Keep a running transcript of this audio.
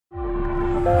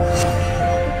Hello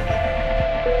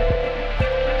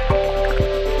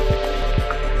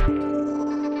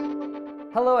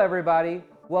everybody,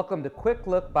 welcome to Quick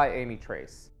Look by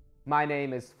Amitrace. My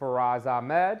name is Faraz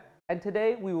Ahmed, and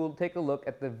today we will take a look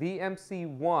at the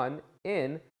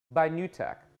VMC1-In by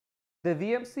NewTek. The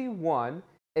VMC1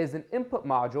 is an input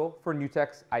module for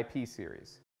NewTek's IP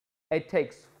series. It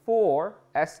takes 4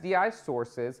 SDI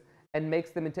sources and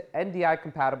makes them into NDI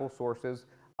compatible sources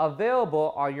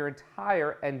available on your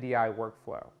entire NDI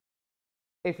workflow.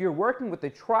 If you're working with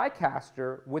the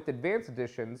TriCaster with advanced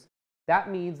editions, that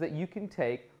means that you can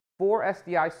take 4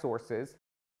 SDI sources,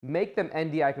 make them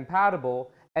NDI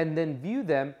compatible, and then view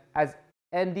them as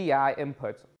NDI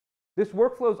inputs. This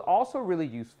workflow is also really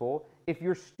useful if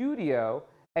your studio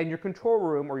and your control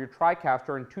room or your TriCaster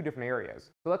are in 2 different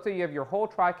areas. So let's say you have your whole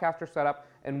TriCaster set up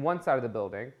in one side of the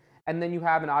building, and then you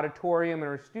have an auditorium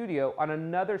or a studio on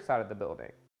another side of the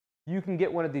building. You can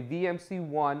get one of the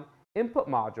VMC1 input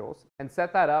modules and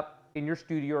set that up in your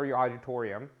studio or your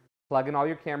auditorium, plug in all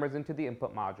your cameras into the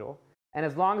input module, and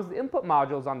as long as the input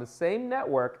module is on the same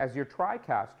network as your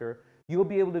TriCaster, you'll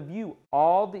be able to view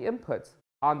all the inputs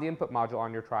on the input module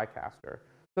on your TriCaster.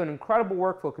 So an incredible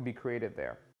workflow could be created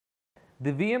there.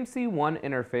 The VMC1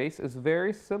 interface is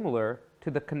very similar to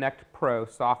the Connect Pro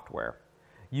software.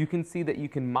 You can see that you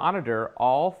can monitor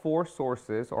all 4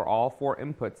 sources or all 4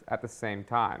 inputs at the same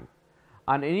time.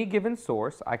 On any given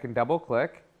source, I can double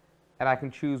click and I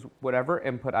can choose whatever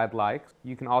input I'd like.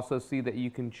 You can also see that you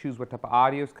can choose what type of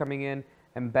audio is coming in,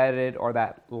 embedded or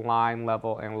that line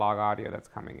level analog audio that's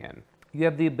coming in. You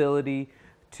have the ability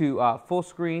to full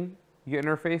screen your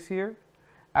interface here,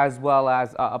 as well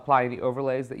as apply any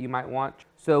overlays that you might want.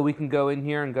 So we can go in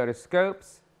here and go to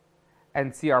scopes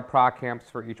and see our proc amps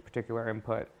for each particular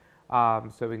input.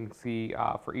 So we can see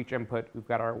for each input we've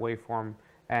got our waveform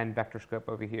and vector scope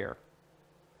over here.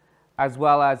 As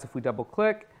well as if we double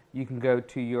click, you can go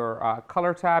to your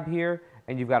color tab here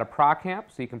and you've got a proc amp,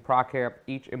 so you can proc amp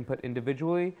each input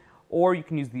individually, or you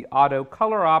can use the auto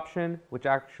color option, which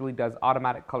actually does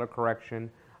automatic color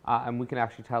correction, and we can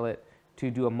actually tell it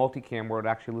to do a multicam where it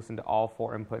actually listen to all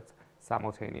 4 inputs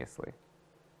simultaneously.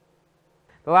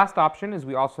 The last option is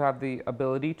we also have the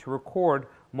ability to record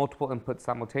multiple inputs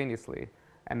simultaneously,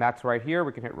 and that's right here.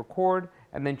 We can hit record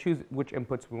and then choose which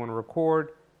inputs we want to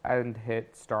record and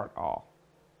hit start all.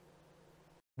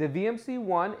 The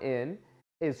VMC1-In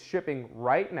is shipping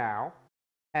right now,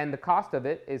 and the cost of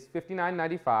it is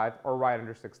 $59.95 or right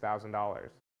under $6,000.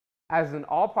 As in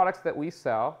all products that we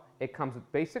sell, it comes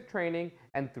with basic training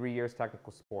and 3 years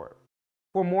technical support.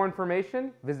 For more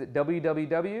information, visit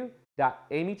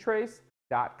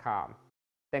www.amitrace.com.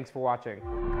 Thanks for watching.